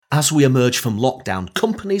As we emerge from lockdown,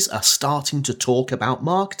 companies are starting to talk about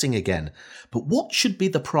marketing again. But what should be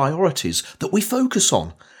the priorities that we focus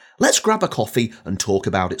on? Let's grab a coffee and talk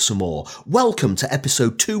about it some more. Welcome to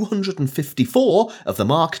episode 254 of the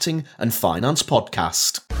Marketing and Finance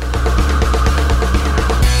Podcast.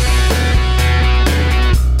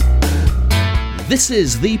 This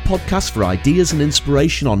is the podcast for ideas and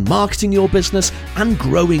inspiration on marketing your business and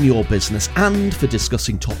growing your business, and for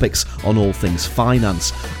discussing topics on all things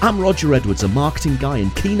finance. I'm Roger Edwards, a marketing guy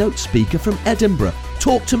and keynote speaker from Edinburgh.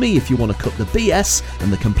 Talk to me if you want to cut the BS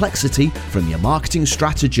and the complexity from your marketing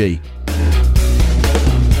strategy.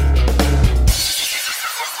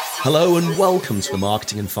 Hello and welcome to the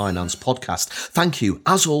Marketing and Finance Podcast. Thank you,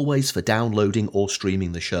 as always, for downloading or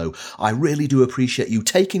streaming the show. I really do appreciate you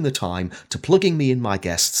taking the time to plugging me and my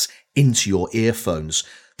guests into your earphones.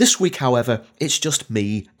 This week, however, it's just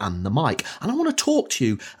me and the mic, and I want to talk to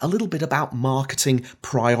you a little bit about marketing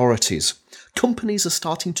priorities. Companies are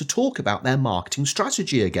starting to talk about their marketing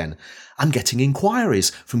strategy again. I'm getting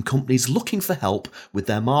inquiries from companies looking for help with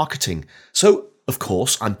their marketing. So, of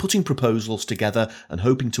course, I'm putting proposals together and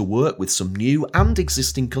hoping to work with some new and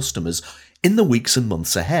existing customers in the weeks and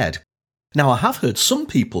months ahead. Now, I have heard some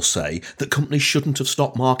people say that companies shouldn't have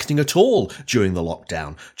stopped marketing at all during the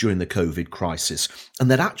lockdown, during the COVID crisis, and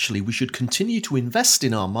that actually we should continue to invest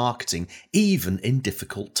in our marketing even in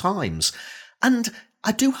difficult times. And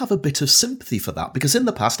I do have a bit of sympathy for that, because in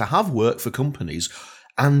the past I have worked for companies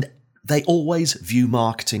and they always view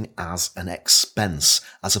marketing as an expense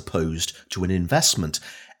as opposed to an investment.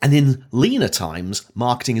 And in leaner times,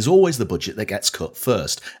 marketing is always the budget that gets cut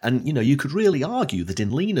first. And, you could really argue that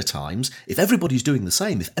in leaner times, if everybody's doing the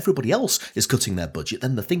same, if everybody else is cutting their budget,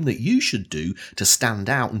 then the thing that you should do to stand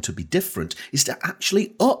out and to be different is to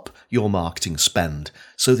actually up your marketing spend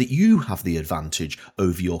so that you have the advantage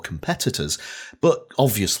over your competitors. But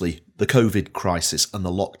obviously, the COVID crisis and the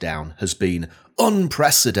lockdown has been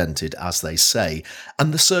unprecedented, as they say,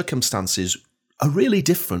 and the circumstances are really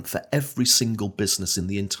different for every single business in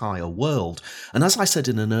the entire world. And as I said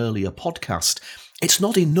in an earlier podcast, it's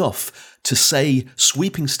not enough to say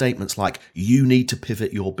sweeping statements like, you need to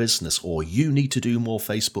pivot your business, or you need to do more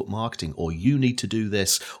Facebook marketing, or you need to do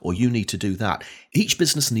this, or you need to do that. Each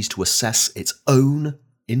business needs to assess its own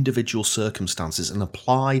individual circumstances and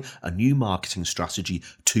apply a new marketing strategy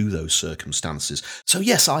to those circumstances. So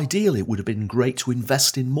yes, ideally it would have been great to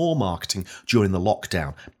invest in more marketing during the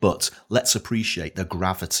lockdown, but let's appreciate the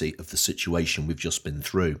gravity of the situation we've just been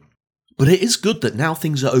through. But it is good that now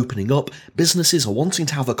things are opening up, businesses are wanting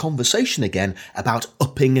to have a conversation again about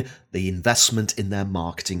upping the investment in their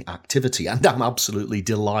marketing activity, and I'm absolutely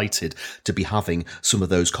delighted to be having some of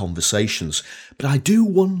those conversations. But I do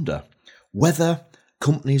wonder whether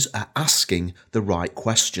companies are asking the right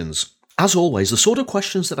questions. As always, the sort of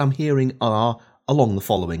questions that I'm hearing are along the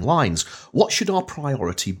following lines. What should our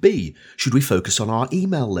priority be? Should we focus on our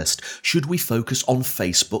email list? Should we focus on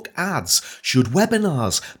Facebook ads? Should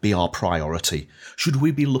webinars be our priority? Should we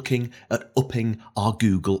be looking at upping our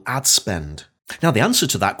Google ad spend? Now, the answer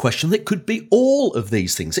to that question, it could be all of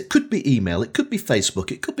these things. It could be email, it could be Facebook,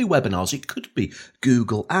 it could be webinars, it could be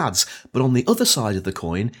Google Ads. But on the other side of the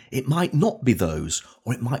coin, it might not be those,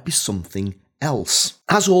 or it might be something else.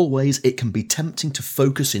 As always, it can be tempting to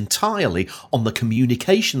focus entirely on the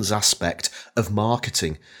communications aspect of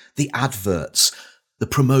marketing, the adverts, the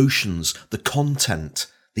promotions, the content,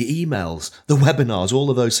 the emails, the webinars, all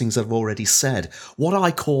of those things I've already said. What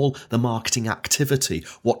I call the marketing activity,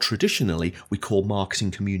 what traditionally we call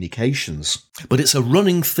marketing communications. But it's a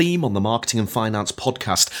running theme on the Marketing and Finance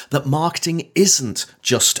Podcast that marketing isn't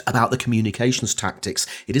just about the communications tactics.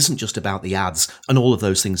 It isn't just about the ads and all of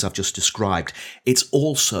those things I've just described. It's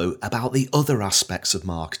also about the other aspects of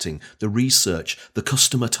marketing, the research, the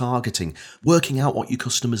customer targeting, working out what your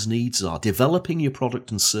customers' needs are, developing your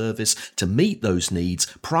product and service to meet those needs,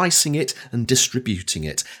 pricing it and distributing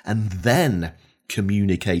it, and then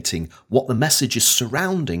communicating what the messages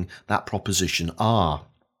surrounding that proposition are.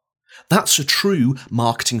 That's a true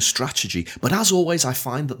marketing strategy, but as always, I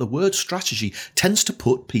find that the word strategy tends to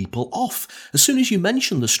put people off. As soon as you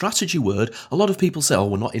mention the strategy word, a lot of people say,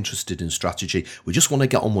 we're not interested in strategy. We just want to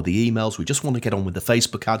get on with the emails. We just want to get on with the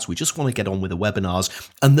Facebook ads. We just want to get on with the webinars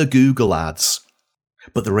and the Google ads.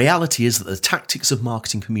 But the reality is that the tactics of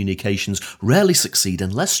marketing communications rarely succeed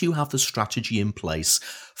unless you have the strategy in place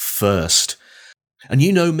first. And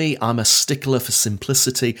you know me, I'm a stickler for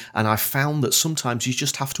simplicity, and I've found that sometimes you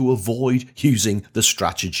just have to avoid using the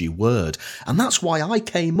strategy word. And that's why I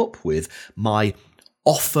came up with my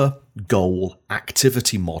offer goal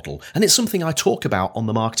activity model. And it's something I talk about on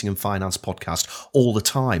the Marketing and Finance podcast all the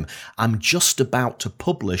time. I'm just about to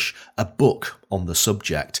publish a book on the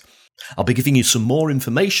subject. I'll be giving you some more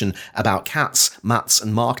information about CATs, MATs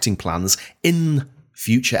and marketing plans in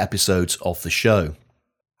future episodes of the show.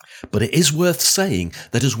 But it is worth saying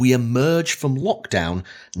that as we emerge from lockdown,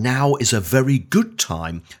 now is a very good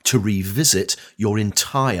time to revisit your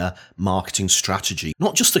entire marketing strategy,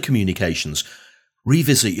 not just the communications.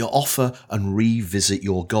 Revisit your offer and revisit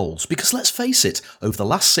your goals. Because let's face it, over the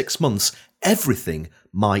last 6 months, everything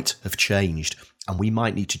might have changed. And we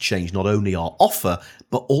might need to change not only our offer,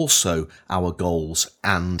 but also our goals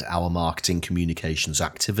and our marketing communications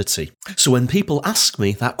activity. So when people ask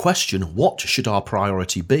me that question, what should our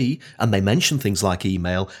priority be? And they mention things like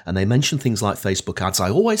email and they mention things like Facebook ads, I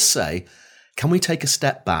always say, can we take a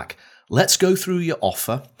step back? Let's go through your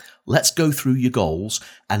offer. Let's go through your goals.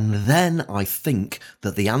 And then I think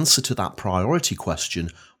that the answer to that priority question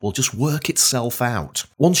will just work itself out.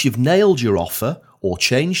 Once you've nailed your offer or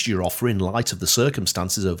changed your offer in light of the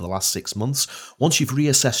circumstances over the last 6 months, once you've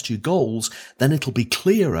reassessed your goals, then it'll be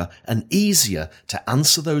clearer and easier to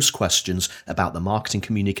answer those questions about the marketing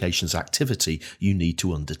communications activity you need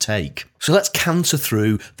to undertake. So let's canter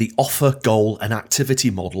through the offer, goal and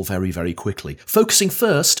activity model very, very quickly, focusing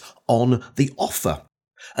first on the offer.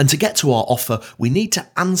 And to get to our offer, we need to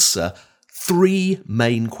answer 3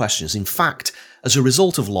 main questions. In fact, as a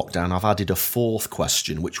result of lockdown, I've added a 4th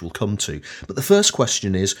question, which we'll come to. But the first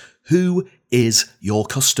question is, who is your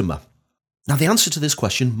customer? Now, the answer to this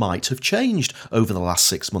question might have changed over the last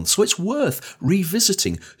 6 months, so it's worth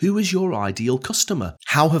revisiting. Who is your ideal customer?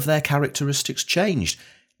 How have their characteristics changed?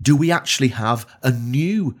 Do we actually have a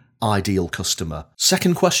new ideal customer?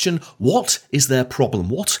 Second question, what is their problem?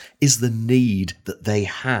 What is the need that they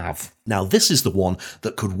have? Now, this is the one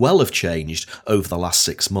that could well have changed over the last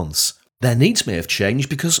 6 months. Their needs may have changed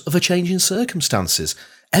because of a change in circumstances.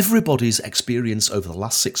 Everybody's experience over the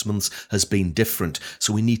last 6 months has been different,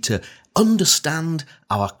 so we need to understand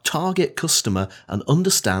our target customer and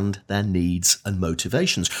understand their needs and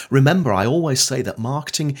motivations. Remember, I always say that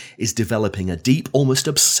marketing is developing a deep, almost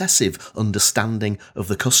obsessive understanding of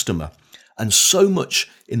the customer. And so much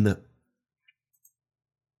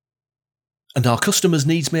And our customers'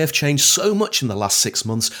 needs may have changed so much in the last 6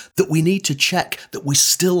 months that we need to check that we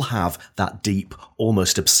still have that deep,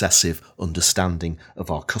 almost obsessive understanding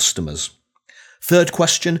of our customers. Third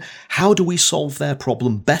question, how do we solve their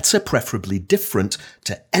problem better, preferably different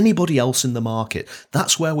to anybody else in the market?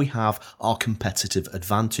 That's where we have our competitive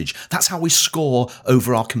advantage. That's how we score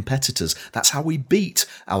over our competitors. That's how we beat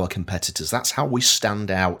our competitors. That's how we stand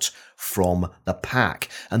out from the pack.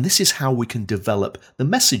 And this is how we can develop the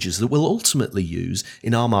messages that we'll ultimately use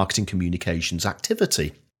in our marketing communications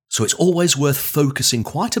activity. So it's always worth focusing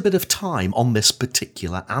quite a bit of time on this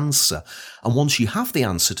particular answer. And once you have the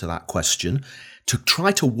answer to that question, to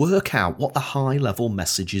try to work out what the high-level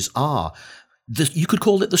messages are. You could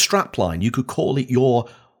call it the strapline. You could call it your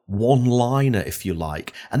one-liner, if you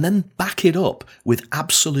like, and then back it up with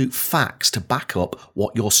absolute facts to back up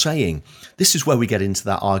what you're saying. This is where we get into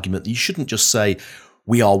that argument that you shouldn't just say,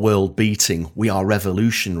 we are world-beating, we are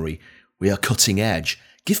revolutionary, we are cutting edge.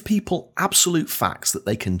 Give people absolute facts that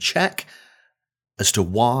they can check as to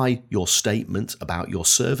why your statement about your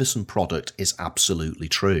service and product is absolutely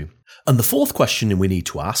true. And the 4th question we need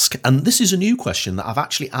to ask, and this is a new question that I've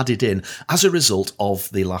actually added in as a result of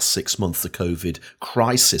the last 6 months, the COVID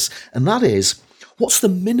crisis, and that is, what's the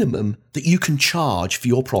minimum that you can charge for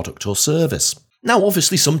your product or service? Now,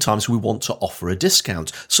 obviously, sometimes we want to offer a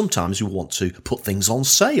discount. Sometimes we want to put things on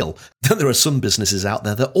sale. Then there are some businesses out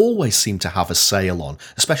there that always seem to have a sale on,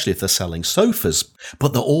 especially if they're selling sofas.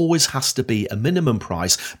 But there always has to be a minimum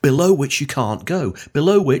price below which you can't go,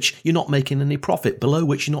 below which you're not making any profit, below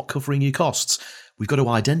which you're not covering your costs. We've got to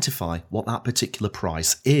identify what that particular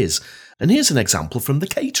price is. And here's an example from the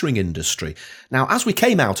catering industry. Now, as we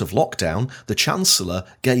came out of lockdown, the Chancellor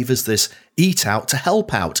gave us this Eat Out to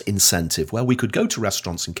Help Out incentive where we could go to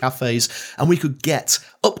restaurants and cafes and we could get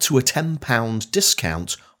up to a £10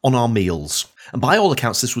 discount on our meals. And by all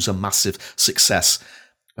accounts, this was a massive success.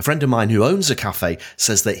 A friend of mine who owns a cafe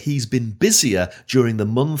says that he's been busier during the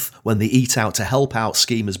month when the Eat Out to Help Out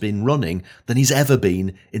scheme has been running than he's ever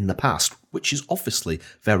been in the past, which is obviously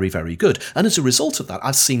very, very good. And as a result of that,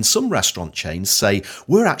 I've seen some restaurant chains say,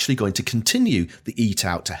 we're actually going to continue the Eat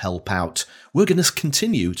Out to Help Out. We're going to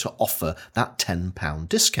continue to offer that £10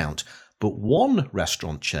 discount. But one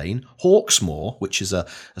restaurant chain, Hawksmoor, which is a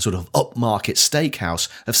sort of upmarket steakhouse,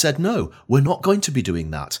 have said, no, we're not going to be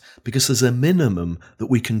doing that because there's a minimum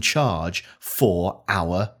that we can charge for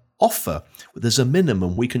our offer, there's a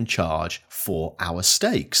minimum we can charge for our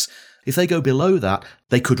stakes. If they go below that,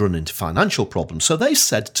 they could run into financial problems. So they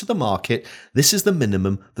said to the market, this is the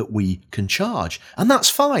minimum that we can charge. And that's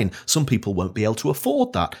fine. Some people won't be able to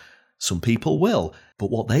afford that. Some people will. But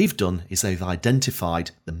what they've done is they've identified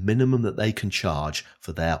the minimum that they can charge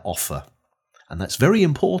for their offer. And that's very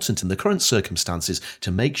important in the current circumstances to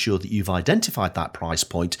make sure that you've identified that price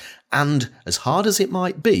point, and as hard as it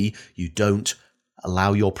might be, you don't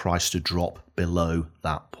allow your price to drop below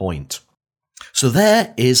that point. So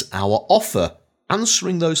there is our offer,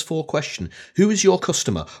 answering those 4 questions. Who is your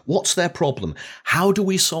customer? What's their problem? How do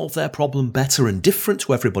we solve their problem better and different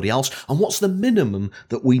to everybody else? And what's the minimum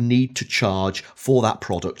that we need to charge for that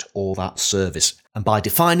product or that service? And by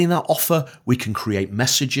defining that offer, we can create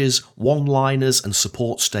messages, one-liners, and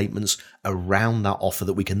support statements around that offer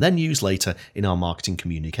that we can then use later in our marketing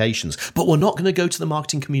communications. But we're not going to go to the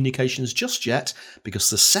marketing communications just yet, because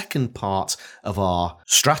the second part of our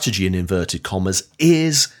strategy, in inverted commas,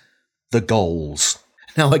 is the goals.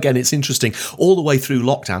 Now, again, it's interesting. All the way through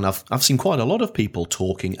lockdown, I've seen quite a lot of people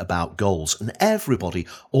talking about goals, and everybody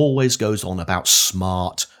always goes on about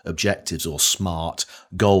SMART objectives or SMART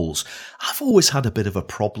goals. I've always had a bit of a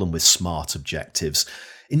problem with SMART objectives.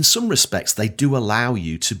 In some respects, they do allow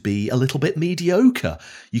you to be a little bit mediocre.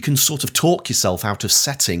 You can sort of talk yourself out of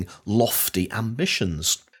setting lofty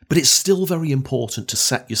ambitions. But it's still very important to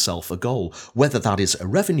set yourself a goal, whether that is a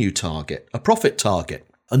revenue target, a profit target,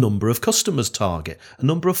 a number of customers target, a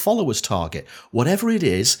number of followers target. Whatever it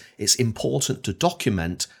is, it's important to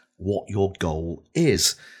document what your goal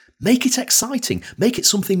is. Make it exciting. Make it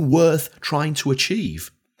something worth trying to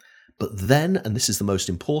achieve. But then, and this is the most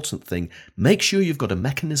important thing, make sure you've got a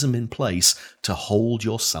mechanism in place to hold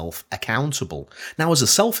yourself accountable. Now, as a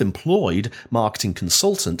self-employed marketing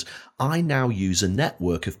consultant, I now use a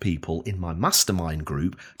network of people in my mastermind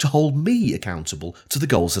group to hold me accountable to the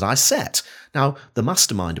goals that I set. Now, the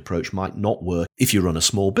mastermind approach might not work if you run a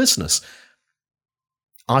small business.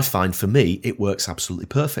 I find for me, it works absolutely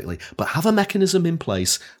perfectly. But have a mechanism in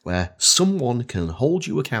place where someone can hold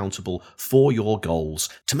you accountable for your goals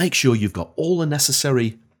to make sure you've got all the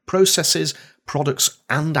necessary processes, products,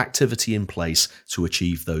 and activity in place to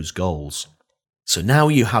achieve those goals. So now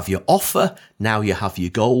you have your offer, now you have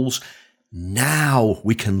your goals. Now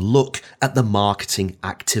we can look at the marketing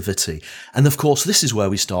activity. And of course, this is where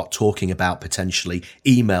we start talking about potentially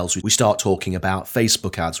emails. We start talking about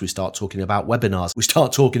Facebook ads. We start talking about webinars. We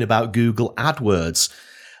start talking about Google AdWords.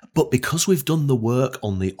 But because we've done the work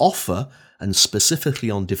on the offer and specifically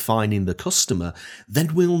on defining the customer,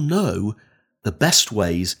 then we'll know the best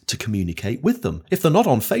ways to communicate with them. If they're not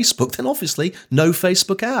on Facebook, then obviously no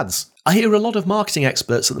Facebook ads. I hear a lot of marketing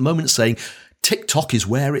experts at the moment saying, TikTok is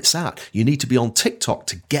where it's at. You need to be on TikTok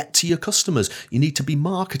to get to your customers. You need to be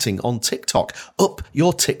marketing on TikTok. Up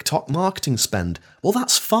your TikTok marketing spend. Well,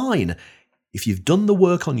 that's fine. If you've done the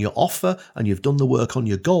work on your offer and you've done the work on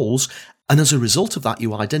your goals, and as a result of that,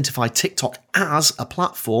 you identify TikTok as a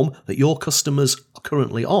platform that your customers are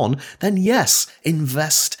currently on, then yes,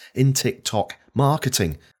 invest in TikTok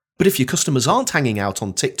marketing. But if your customers aren't hanging out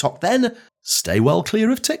on TikTok, then stay well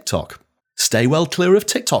clear of TikTok. Stay well clear of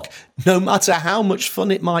TikTok. No matter how much fun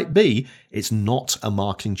it might be, it's not a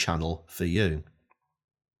marketing channel for you.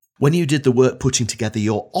 When you did the work putting together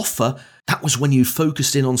your offer, that was when you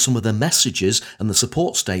focused in on some of the messages and the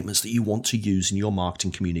support statements that you want to use in your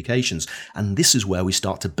marketing communications. And this is where we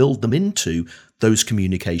start to build them into those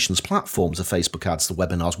communications platforms, the Facebook ads, the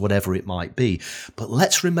webinars, whatever it might be. But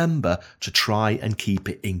let's remember to try and keep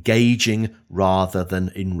it engaging rather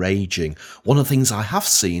than enraging. One of the things I have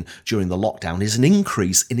seen during the lockdown is an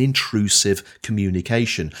increase in intrusive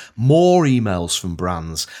communication. More emails from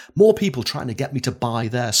brands, more people trying to get me to buy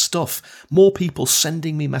their stuff, more people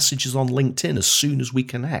sending me messages on LinkedIn as soon as we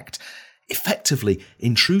connect. Effectively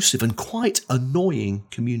intrusive and quite annoying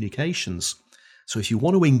communications. So if you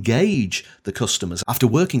want to engage the customers after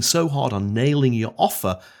working so hard on nailing your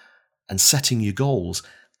offer and setting your goals,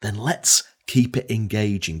 then let's keep it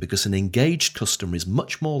engaging, because an engaged customer is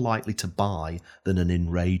much more likely to buy than an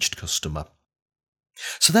enraged customer.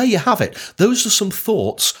 So there you have it. Those are some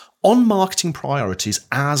thoughts on marketing priorities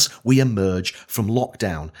as we emerge from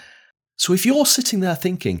lockdown. So if you're sitting there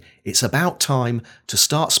thinking, it's about time to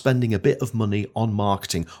start spending a bit of money on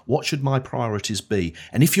marketing, what should my priorities be?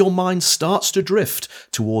 And if your mind starts to drift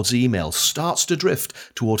towards email, starts to drift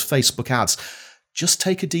towards Facebook ads, just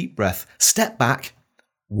take a deep breath, step back,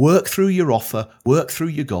 work through your offer, work through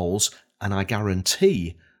your goals, and I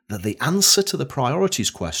guarantee that the answer to the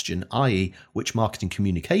priorities question, i.e. which marketing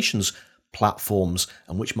communications platforms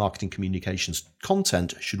and which marketing communications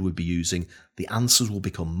content should we be using, the answers will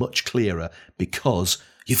become much clearer because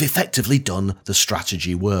you've effectively done the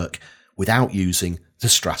strategy work without using the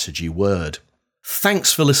strategy word.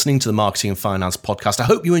 Thanks for listening to the Marketing and Finance podcast. I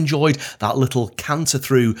hope you enjoyed that little canter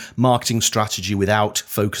through marketing strategy without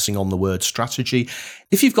focusing on the word strategy.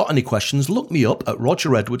 If you've got any questions, look me up at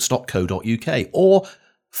rogeredwards.co.uk or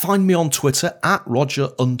find me on Twitter at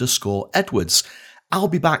Roger_Edwards. I'll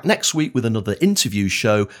be back next week with another interview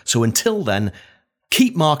show. So until then,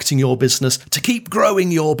 keep marketing your business to keep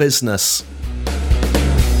growing your business.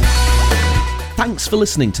 Thanks for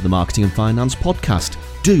listening to the Marketing and Finance podcast.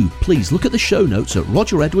 Do please look at the show notes at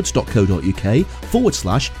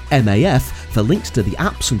rogeredwards.co.uk/MAF for links to the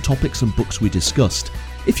apps and topics and books we discussed.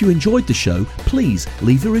 If you enjoyed the show, please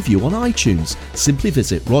leave a review on iTunes. Simply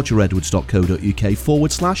visit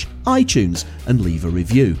rogeredwards.co.uk/iTunes and leave a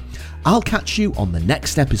review. I'll catch you on the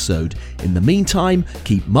next episode. In the meantime,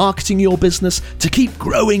 keep marketing your business to keep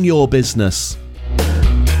growing your business.